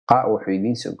muuqaalka wuxuu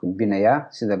idiin soo gudbinayaa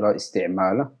sida loo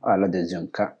isticmaalo aaladda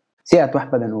Zoomka. Si aad wax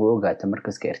badan uga ogaato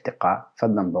markaska irtiqaa,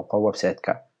 fadlan boqo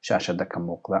website-ka shaashada ka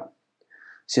muuqda.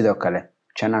 Sidoo kale,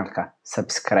 channelka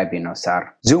subscribe inoo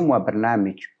saar. Zoom waa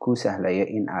barnaamij kuu sahlaya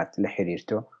in aad la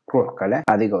xiriirto ruux kale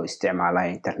adiga oo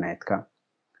isticmaalaya internetka.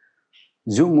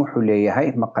 Zoom wuxuu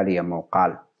leeyahay maqal iyo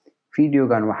muuqaal.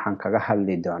 Videogan waxaan kaga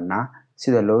hadli doonaa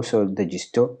sida loo soo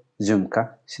dajisto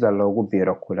Zoomka, sida loogu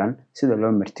biiro kulan, sida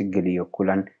loo martigeliyo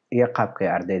kulan, iyo qaabka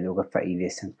ay ardaydu uga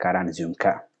faa'iideysan karaan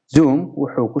Zoomka. Zoom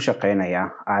wuxuu ku shaqeynayaa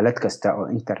aalad kasta oo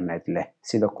internet leh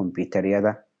sida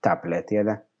kombiyuutaryada,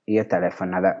 tabletyada, iyo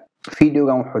taleefanada.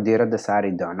 Videogan wuxuu diiradda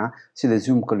saari doonaa sida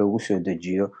Zoomka loogu soo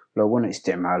dejiyo looguna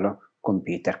isticmaalo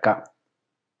kombiyuutarka.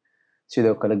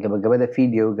 Sidoo kale gabagabada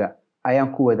videoga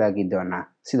ayaan ku wadaagi doonaa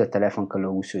sida taleefanka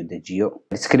loogu soo dejiyo.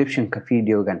 Description-ka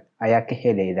videogan ayaa ka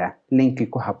helayda linki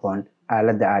ku habboon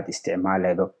aaladda aad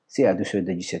isticmaaleedo si aad u soo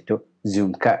dejisato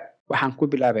Zoomka. Waxaan ku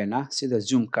bilaabeynaa sida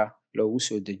Zoomka loogu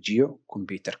soo dejiyo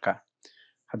kombiyuutarka.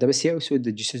 Haddaba si aad u soo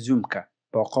dejiso Zoomka,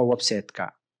 boqo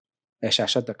website-ka ee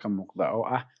shaashada ka muuqda oo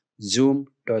ah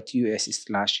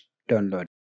zoom.us/download.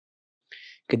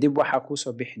 Kadib waxaa kuu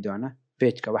soo bixi doona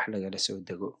page-ka wax lagala soo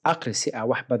dego. Akhri si aad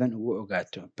wax badan ugu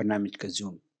ogaato barnaamijka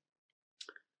Zoom.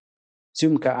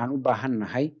 Zoomka aan u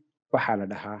baahannahay waxaa la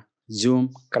dhahaa Zoom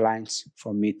Clients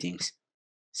for Meetings.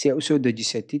 Si aad u soo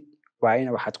dejisatid,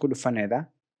 waxaad ku dhufanaydaa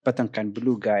button-kan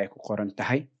buluuga ay ku qoran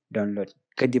tahay download.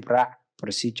 Kadib raac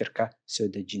procedure-ka soo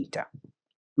dejinta.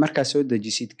 Markaad soo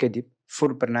dejisid kadib,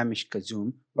 fur barnaamijka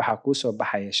Zoom. Waxaa kuu soo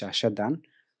baxaya shaashadan.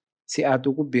 Si aad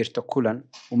ugu biirto kulan,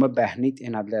 uma baahnid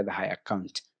inaad leedahay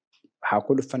account. Waxaa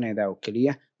ku dhufanaydaa oo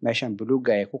keliya meeshan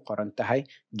buluuga ay ku qoran tahay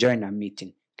join a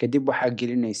meeting. Kadib waxaa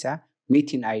gelinaysaa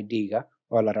meeting ID-ga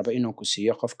oo la rabo inuu ku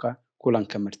siiyo qofka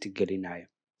kulanka martigelinayo.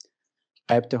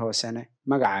 Qaybta hoosena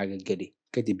magacaaga geli.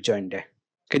 Kadib join dheh.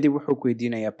 Kadib wuxuu ku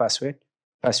weydiinayaa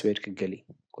password-ka geli.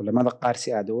 Kulamada qaar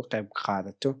si aad uga qayb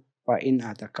qaadato waa in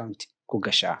aad account ku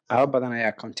gashaa. Qaabab badan ayaa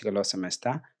accountiga loo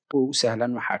samaystaa. Kuwa ugu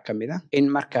sahlan waxaa ka mid ah in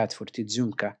markaad furtid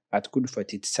Zoomka aad ku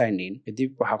dhufatid sign in.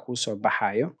 Kadib waxaa kuu soo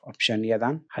baxayo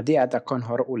option-yadan. Haddii aad account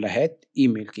hore u lahayd,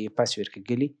 emailka iyo password-ka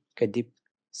geli. Kadib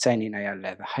sign in ayaa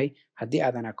leedahay. Haddii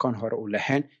aadan account hore u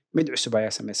lahayn, mid cusub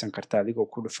ayaa samaysan kartaa adigoo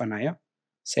ku dhufanayo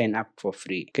sign up for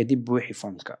free. Kadib buuxi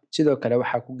foomka. Sidoo kale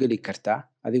waxaa ku geli kartaa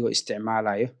adigoo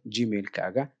isticmaalayo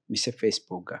Gmail-kaaga mise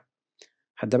Facebook-ga.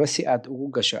 Haddaba si aad ugu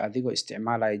gasho adigoo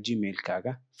isticmaalaya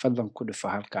Gmail-kaaga, fadlan ku dhufo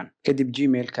halkan. Kadib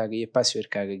Gmail-kaaga iyo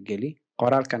password-kaaga geli.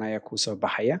 Qoraalkan ayaa kuu soo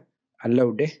baxaya.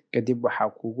 Allow dheh. Kadib waxaa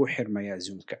kuugu xirmaya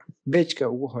Zoomka. Page-ka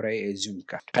ugu horeeya ee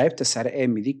Zoomka. Qaybta sare ee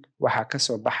midig waxaa ka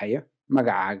soo baxaya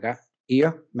magacaaga iyo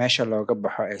meesha looga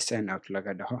baxo ee sign out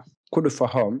laga dhaho. Ku dhufo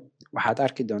home. Waxaad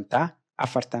arki doontaa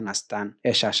 4 astaan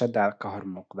ee shaashada ka hor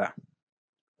muuqda.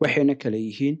 Waxayna kala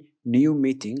yihiin new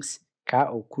meetings ka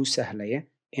oo kuu sahlaya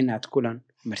inaad kulan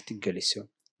martigeliso.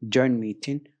 Join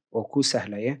meeting oo kuu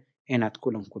sahlaya inaad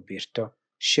kulan ku biirto.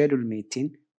 Schedule meeting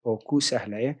oo kuu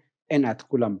sahlaya inaad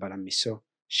kulan balamiso.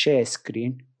 Share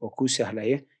screen oo kuu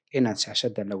sahlaya inaad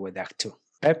shaashada la wadaagto.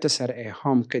 Qaybta sare ee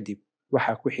home kadib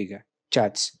waxaa ku xiga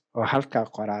chats oo halka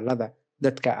qoraalada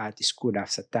dadka aad isku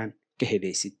dhaafsataan ka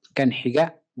helaysid. Kan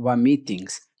xiga waa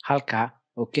meetings halka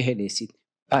oo ka helaysid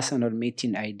personal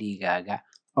meeting ID-gaaga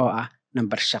oo ah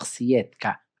nambar shakhsiyeedka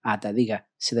aad adiga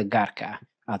sida gaarka ah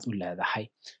aad u leedahay.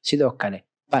 Sidoo kale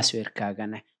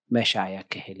password-kaagana meesha ayaa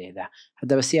ka helaydaa.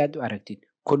 Haddaba si aad u aragtid,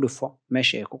 ku dhufo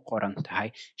meesha ay ku qoran tahay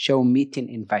show meeting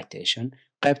invitation.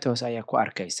 Qaybta hoose ayaa ku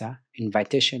arkaysaa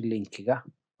invitation linkiga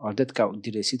oo dadka u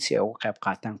diraysid si ay uga qayb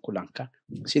qaataan kulanka.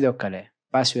 Sidoo kale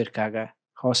password-kaaga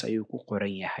hoos ayuu ku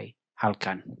qoran yahay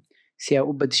halkan. Si aad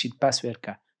u bedeshid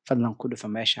password-ka, fadlan ku dhufo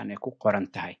meeshan ay ku qoran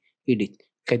tahay edit.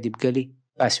 Kadib geli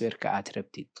password-ka aad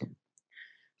rabtid.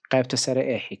 Qaybta sare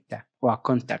ee xigta waa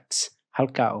contacts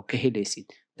halka oo ka helaysid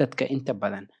dadka inta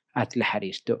badan aad la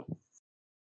xiriirto.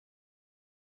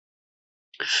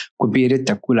 Ku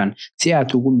biirita kulan. Si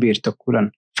aad ugu biirto kulan,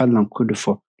 fadlan ku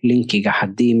dhufo linkiga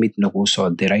haddii mid lagu soo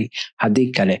diray.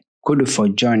 Haddii kale, ku dhufo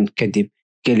join kadib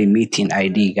geli meeting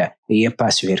ID-ga iyo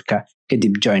password-ka.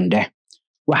 Kadib join dheh.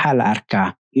 Waxaa la arkaa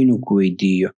inuu ku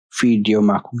weydiiyo video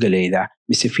ma ku galaydaa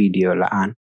mise video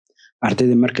la'aan.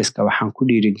 Ardayda markaska waxaan ku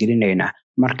dhiirigelinaynaa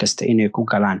markasta inay ku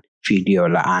galaan video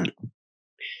la'aan.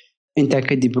 Intaa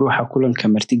kadib ruuxa kulanka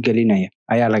martigelinaya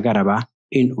ayaa laga rabaa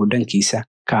in uu dhankiisa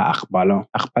ka aqbalo.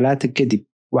 Aqbalaadka kadib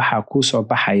waxaa kuu soo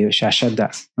baxayo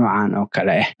shaashada noocan oo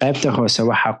kale ah. Qaybta hoose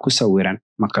waxaa ku sawiran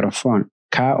microphone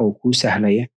ka oo kuu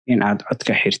sahlaya in aad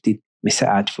codka xirtid mise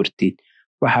aad furtid.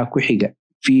 Waxaa ku xiga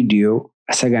video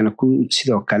asagana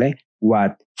sidoo kale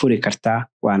waad furi kartaa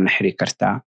waana xiri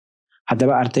kartaa.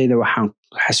 haddaba ardayda waxaan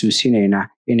xasuusinaynaa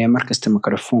inay markasta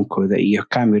mikrofoonkooda iyo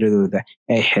kaameradooda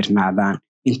ay xirnaadaan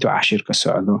intuu cashirka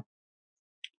socdo,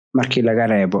 markii laga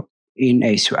reebo in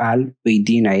ay su'aal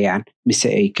weydiinayaan mise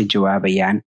ay ka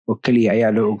jawaabayaan oo keliya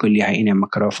ayaa loo ogol yahay inay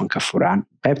mikrofoonka furaan.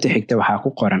 qaybta xigta waxaa ku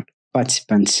qoran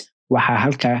participants. waxaa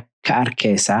halkaa ka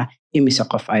arkaysaa imise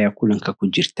qof ayaa kulanka ku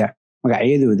jirta,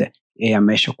 magacyadooda ayaa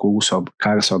meesha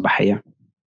kaaga soo baxaya.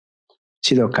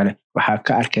 sidoo kale waxaa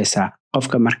ka arkaysaa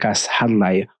qofka markaas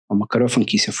hadlaya oo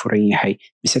mikrofoonkiisa furan yahay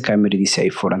mise kaamiradiisa ay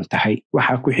furan tahay.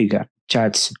 waxaa ku xiga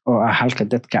chats oo ah halka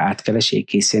dadka aad kala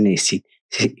sheekaysanaysid.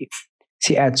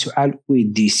 si aad su'aal u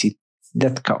weydiisid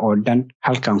dadka oo dhan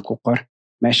halkan ku qor,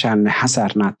 meeshaan ha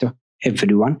saarnaato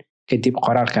everyone, kadib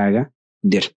qoraalkaaga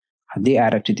dir. haddii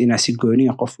aad rabtid inaad si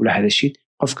gooniya qof ula hadashid,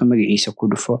 qofka magaciisa ku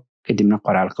dhufo kadibna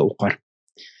qoraalka u qor.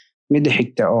 midda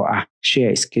xigta oo ah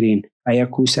share screen ayaa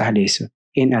kuu sahlayso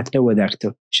in aad la wadaagto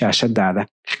shaashadaada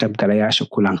ka qaybgalayaasha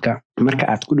kulanka. marka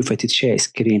aad ku dhufatid share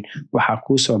screen waxaa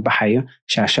kuu soo baxayo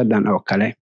shaashadan oo kale.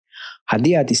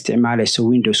 haddii aad isticmaalayso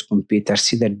Windows computer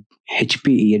sida HP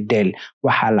iyo Dell,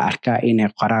 waxaa la arkaa inay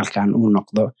qoraalkan uu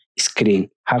noqdo screen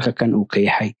halka kan uu ka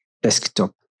yahay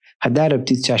desktop. haddaad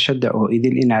rabtid shaashada oo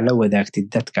idil inaad la wadaagtid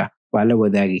dadka, waa la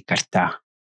wadaagi kartaa.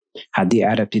 haddii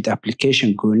aad rabtid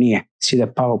application gooniya sida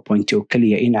PowerPoint oo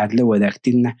keliya in aad la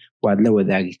wadaagtidna waad la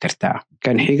wadaagi kartaa.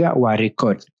 kan xiga waa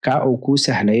record, kaa uu kuu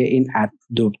sahlaya in aad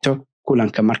duubto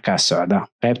kulanka markaas socda.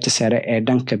 qaybta sare ee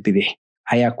dhanka bidix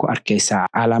ayaa ku arkaysaa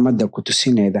calaamadda ku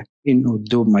tusineeda in uu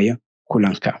duumayo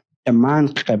kulanka. dhammaan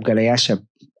ka qaybgalayaasha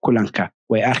kulanka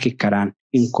way arki karaan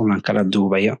in kulanka la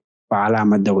duubayo oo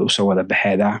calaamadda way usoo wada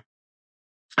baxeedaa.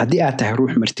 haddii aad tahay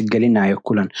ruux martigelinayo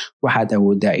kulan, waxaad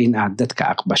awoodaa in aad dadka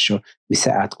aqbasho mise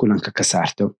aad kulanka ka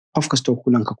saarto. qof kastoo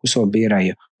kulanka kusoo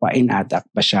biirayo waa in aad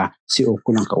aqbashaa si uu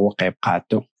kulanka uga qayb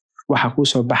qaato. waxaa kuu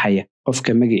soo baxaya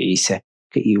qofka magaciisa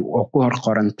oo ku hor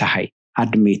qoran tahay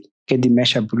admit, kadib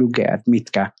meesha buluuga ee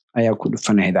admitka ayaa ku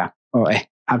dhufanaydaa oo ah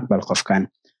aqbal qofkan.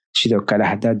 sidoo kale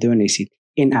haddaad doonaysid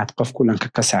in aad qof kulanka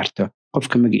ka saarto,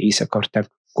 qofka magaciisa kortag,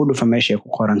 ku dhufa meeshay ku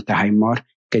qoran tahay more,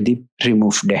 kadib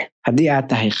remove dheh. haddii aad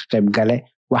tahay qaybgale,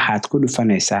 waxaad ku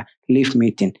dhufanaysaa leave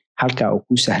meeting halka uu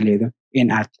kuu sahleedo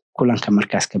in aad kulanka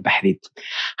markaas ka baxdid.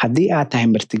 haddii aad tahay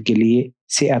martigeliye,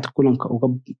 si aad kulanka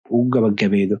ugu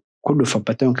gabagabeedo, ku dhufa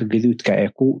batoonka gaduudka ee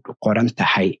ku qoran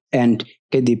tahay end,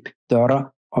 kadib dooro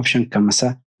optionka mase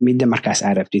midda markaas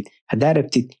aad rabtid. haddaad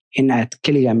rabtid in aad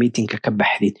keliga meetingka ka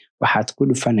baxdid, waxaad ku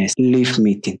dhufanaysaa leave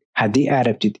meeting. haddii aad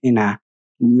rabtid inaa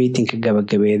meetingka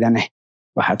gabagabeedana,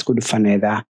 waxaad ku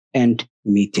dhufanaydaa end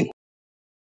meeting.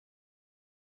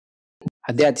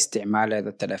 haddii aad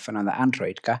isticmaalaydo taleefanada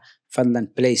Android-ka, fadlan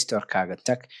Play Store-kaaga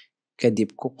tag, kadib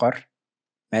ku qor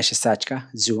meesha search-ka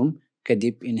Zoom,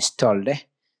 kadib install dheh,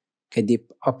 kadib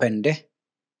open dheh,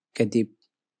 kadib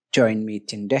join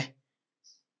meeting dheh,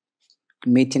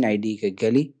 meeting ID-ga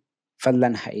geli.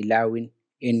 fadlan ha ilaawin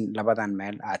in labadan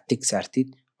meel aad tig saartid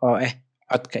oo ah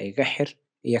codka iga xir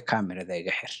iyo kaamirada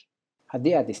iga xir.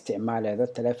 haddii aad isticmaalaydo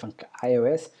taleefanka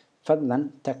iOS, fadlan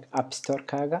tag App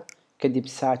Store-kaaga, kadib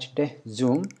search dheh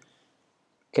Zoom,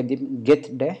 kadib get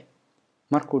dheh.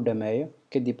 markuu dhameeyo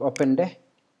kadib open dheh,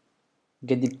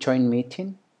 kadib join meeting,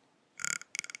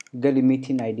 gali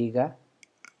meeting ID-ga.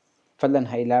 fadlan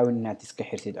ha ilaawin inaad iska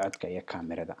xirtid codka iyo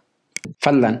kaamirada.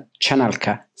 fadlan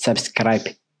channelka subscribe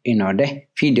inoo dheh,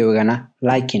 videogana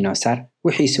like inoo saar.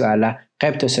 wixii su'aala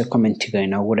qaybta commentiga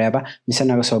inoogu reeba mise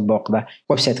naga soo booqda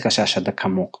website-ka shaashada ka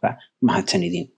muuqda. mahadsanidin.